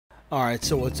Alright,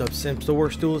 so what's up, Simps? The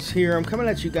Worst Duelist here. I'm coming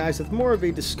at you guys with more of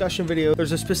a discussion video.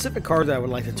 There's a specific card that I would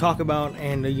like to talk about,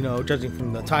 and, you know, judging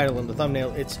from the title and the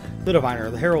thumbnail, it's the Diviner,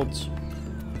 the Heralds.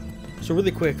 So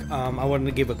really quick, I wanted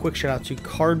to give a quick shout out to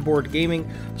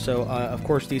Cardboredgaming. So, of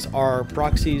course, these are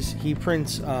proxies. He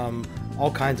prints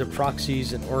all kinds of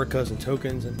proxies and oricas and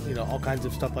tokens and, you know, all kinds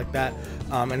of stuff like that.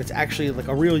 And it's actually like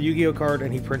a real Yu-Gi-Oh card,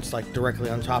 and he prints like directly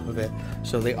on top of it.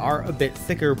 So they are a bit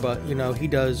thicker, but, you know, he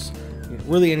does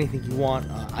really anything you want.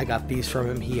 I got these from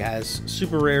him. He has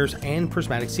super rares and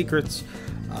prismatic secrets,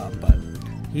 but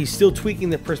he's still tweaking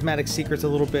the prismatic secrets a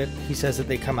little bit. He says that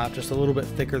they come out just a little bit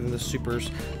thicker than the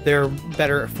supers. They're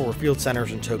better for field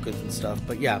centers and tokens and stuff.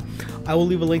 But yeah, I will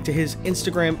leave a link to his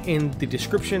Instagram in the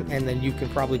description, and then you can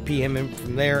probably PM him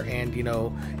from there. And, you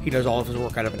know, he does all of his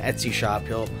work out of an Etsy shop.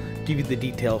 He'll give you the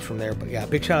details from there. But yeah,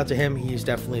 big shout out to him. He's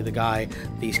definitely the guy.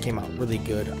 These came out really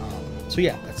good. So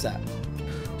yeah, that's that.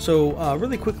 So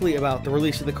really quickly about the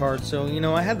release of the card. So, you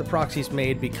know, I had the proxies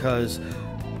made because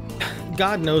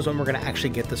God knows when we're going to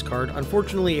actually get this card.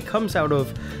 Unfortunately, it comes out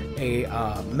of a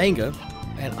manga,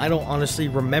 and I don't honestly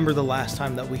remember the last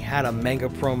time that we had a manga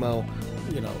promo,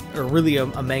 you know, or really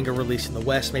a manga release in the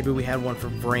West. Maybe we had one for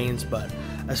Brains, but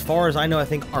as far as I know, I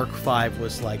think Arc 5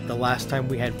 was like the last time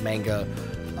we had manga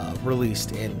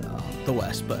released in the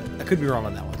West, but I could be wrong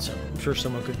on that one, so I'm sure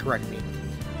someone could correct me.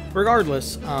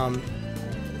 Regardless,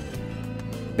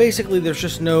 basically, there's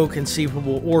just no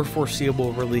conceivable or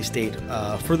foreseeable release date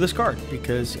for this card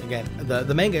because, again,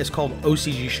 the manga is called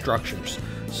OCG Structures,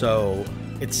 so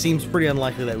it seems pretty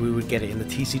unlikely that we would get it in the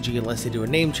TCG unless they do a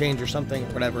name change or something, or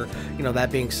whatever. You know, that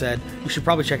being said, you should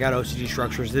probably check out OCG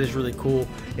Structures. It is really cool.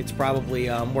 It's probably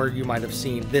where you might have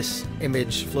seen this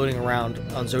image floating around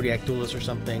on Zodiac Duelist or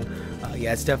something.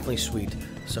 Yeah, it's definitely sweet.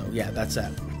 So yeah, that's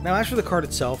that. Now, as for the card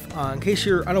itself, in case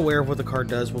you're unaware of what the card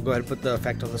does, we'll go ahead and put the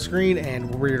effect on the screen, and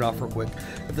we'll read it off real quick.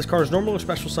 If this card is normal or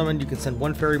special summoned, you can send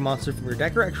one fairy monster from your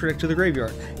deck or extra deck to the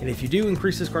graveyard, and if you do,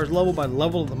 increase this card's level by the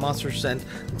level of the monster sent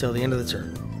until the end of the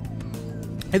turn.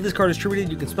 If this card is tributed,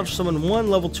 you can special summon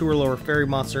one level 2 or lower fairy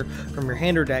monster from your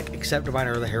hand or deck, except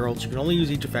Diviner or the Heralds. You can only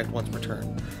use each effect once per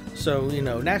turn. So, you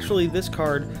know, naturally, this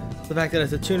card, the fact that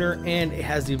it's a tuner and it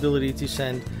has the ability to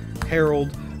send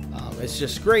Herald, it's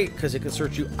just great because it can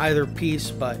search you either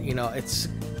piece. But, you know, it's,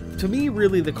 to me,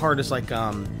 really, the card is like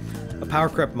a Power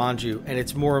Creep Manju, and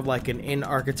it's more of like an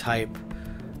in-archetype,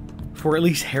 for at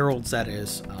least Heralds, that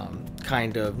is,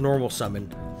 kind of normal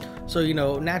summon. So, you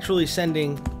know, naturally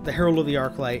sending the Herald of the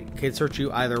Arclight can search you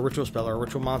either a ritual spell or a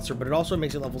ritual monster, but it also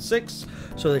makes it level 6,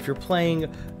 so if you're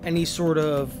playing any sort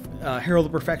of Herald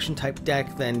of Perfection type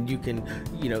deck, then you can,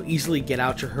 you know, easily get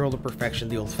out your Herald of Perfection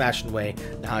the old-fashioned way.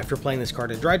 Now, if you're playing this card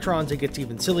in Drytrons, it gets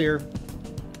even sillier.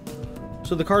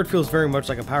 So the card feels very much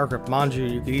like a Power Creep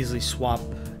Manju. You could easily swap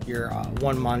your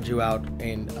one Manju out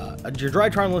in your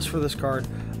Drytron list for this card.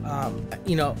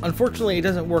 You know, unfortunately, it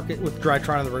doesn't work with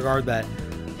Drytron in the regard that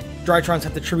Drytrons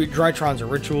have to tribute Drytrons or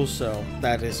rituals, so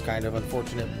that is kind of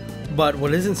unfortunate. But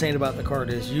what is insane about the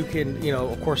card is you can, you know,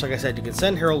 of course, like I said, you can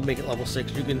send Herald, make it level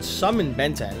 6. You can summon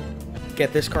Ben 10,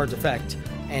 get this card's effect,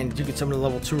 and you can summon a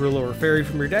level 2 or lower fairy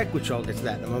from your deck, which I'll get to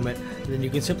that in a moment. And then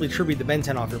you can simply tribute the Ben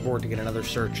 10 off your board to get another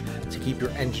search to keep your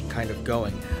engine kind of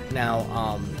going.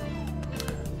 Now,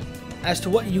 as to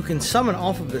what you can summon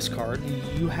off of this card,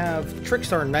 you have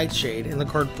Trickstar Nightshade in the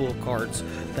card pool of cards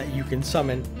that you can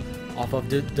summon off of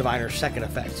Diviner's second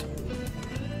effect.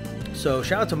 So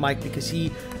shout out to Mike because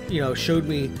he, you know, showed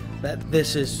me that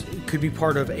this could be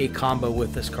part of a combo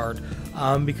with this card.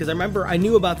 Because I remember I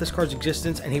knew about this card's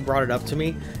existence and he brought it up to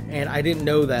me, and I didn't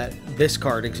know that this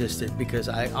card existed because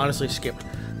I honestly skipped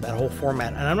that whole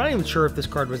format, and I'm not even sure if this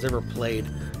card was ever played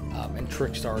in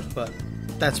Trickstars, but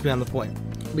that's beyond the point.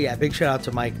 But yeah, big shout out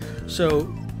to Mike.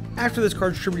 So after this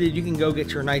card's tributed, you can go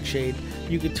get your Nightshade.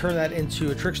 You can turn that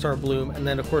into a Trickstar Bloom, and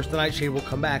then of course the Nightshade will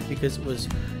come back because it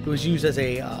was used as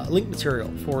a link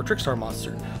material for a Trickstar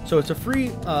monster. So it's a free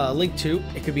link to.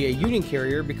 It could be a Union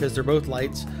Carrier because they're both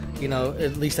lights. You know,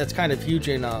 at least that's kind of huge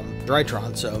in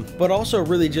Drytron. So, but also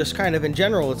really just kind of in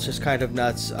general, it's just kind of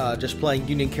nuts. Just playing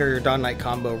Union Carrier Dawn Knight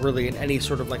combo really in any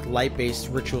sort of like light-based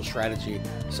ritual strategy.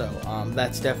 So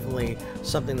that's definitely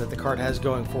something that the card has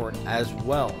going for it as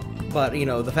well. But, you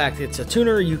know, the fact it's a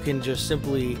tuner, you can just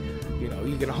simply, you know,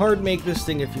 you can hard make this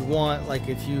thing if you want. Like,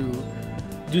 if you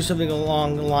do something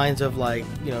along the lines of, like,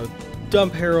 you know,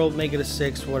 dump Herald, make it a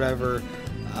 6, whatever.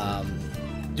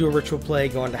 Do a ritual play,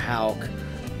 go into Hawk,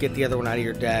 get the other one out of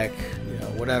your deck, you know,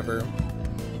 whatever.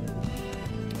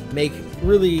 Make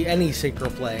really any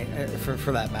synchro play,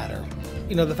 for that matter.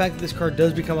 you know, the fact that this card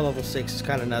does become a level 6 is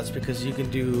kind of nuts, because you can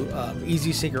do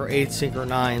easy sync or 8 sync or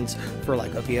 9s for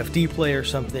like a VFD play or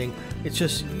something. It's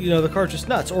just, you know, the card's just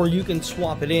nuts. Or you can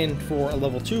swap it in for a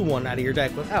level 2 one out of your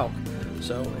deck with Hulk.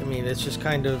 So, I mean, it's just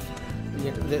kind of,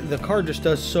 you know, the card just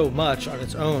does so much on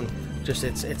its own. Just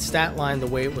its stat line, the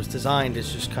way it was designed,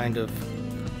 is just kind of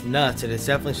nuts, and it's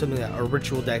definitely something that a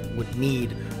ritual deck would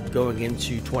need going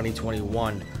into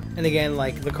 2021. And again,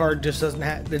 like, the card just doesn't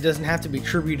have to be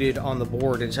tributed on the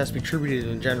board. It just has to be tributed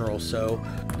in general. So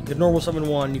you could normal summon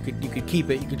one, you could keep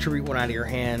it, you could tribute one out of your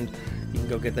hand, you can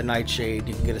go get the Nightshade,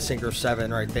 you can get a Synchro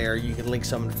 7 right there, you can link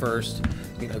summon first,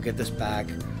 you know, get this back,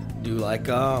 do like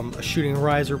a Shooting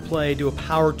Riser play, do a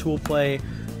Power Tool play.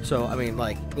 So I mean,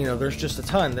 like, you know, there's a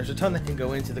ton that can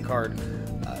go into the card.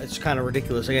 It's kind of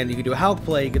ridiculous. Again, you can do a Hulk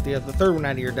play, you get the third one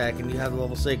out of your deck, and you have the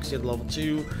level 6, you have the level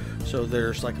 2. So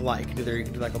there's like a lot you can do there. You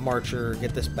can do like a Marcher,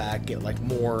 get this back, get like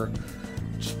more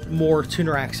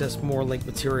tuner access, more link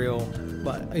material.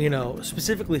 But, you know,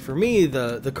 specifically for me,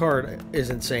 the card is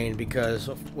insane because,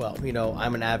 well, you know,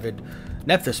 I'm an avid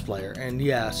Nephthys player, and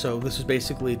yeah, so this is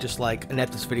basically just like a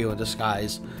Nephthys video in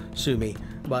disguise, sue me.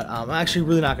 But I'm actually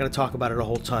really not going to talk about it a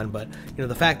whole ton, but, you know,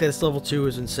 the fact that it's level 2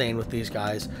 is insane with these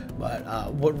guys.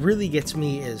 But what really gets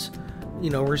me is,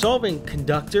 you know, resolving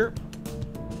Conductor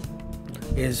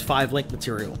is 5 link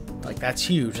material. Like, that's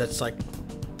huge. That's like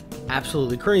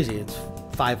absolutely crazy. It's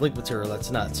 5 link material. That's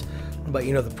nuts. But,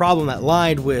 you know, the problem that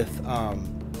lied with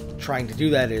trying to do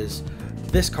that is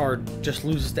this card just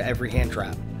loses to every hand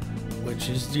trap, which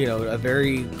is, you know, a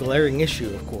very glaring issue,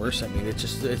 of course. I mean,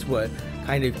 it's what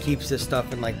kind of keeps this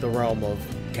stuff in like the realm of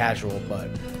casual. But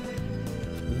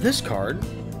this card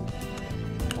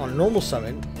on a normal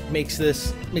summon makes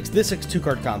this a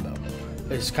 2-card combo.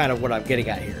 Is kind of what I'm getting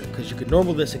at here, because you could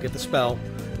normal this and get the spell,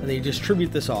 and then you just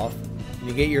tribute this off, and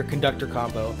you get your Conductor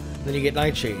combo, and then you get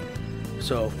Nightshade.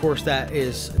 So of course that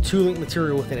is a 2-link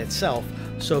material within itself.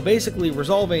 So basically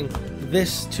resolving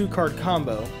this 2-card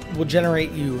combo will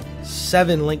generate you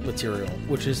 7 link material,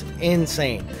 which is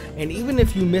insane. And even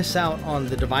if you miss out on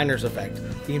the Diviner's effect,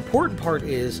 the important part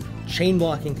is chain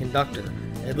blocking Conductor,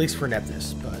 at least for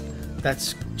Nephthys. But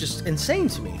that's just insane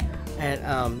to me.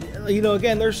 And, you know,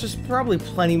 again, there's just probably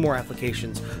plenty more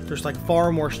applications. There's like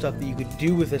far more stuff that you could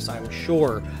do with this, I'm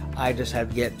sure. I just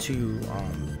have yet to,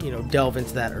 you know, delve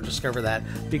into that or discover that,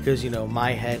 because, you know,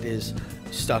 my head is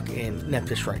stuck in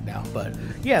Nephthys right now. But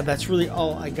yeah, that's really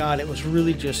all I got. It was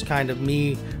really just kind of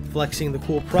me flexing the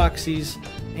cool proxies.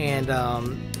 And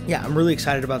yeah, I'm really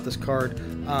excited about this card.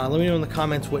 Let me know in the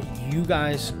comments what you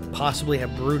guys possibly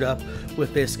have brewed up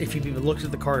with this, if you've even looked at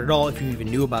the card at all, if you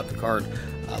even knew about the card.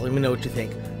 Let me know what you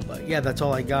think. But yeah, that's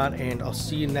all I got, and I'll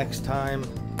see you next time.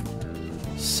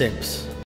 Simps.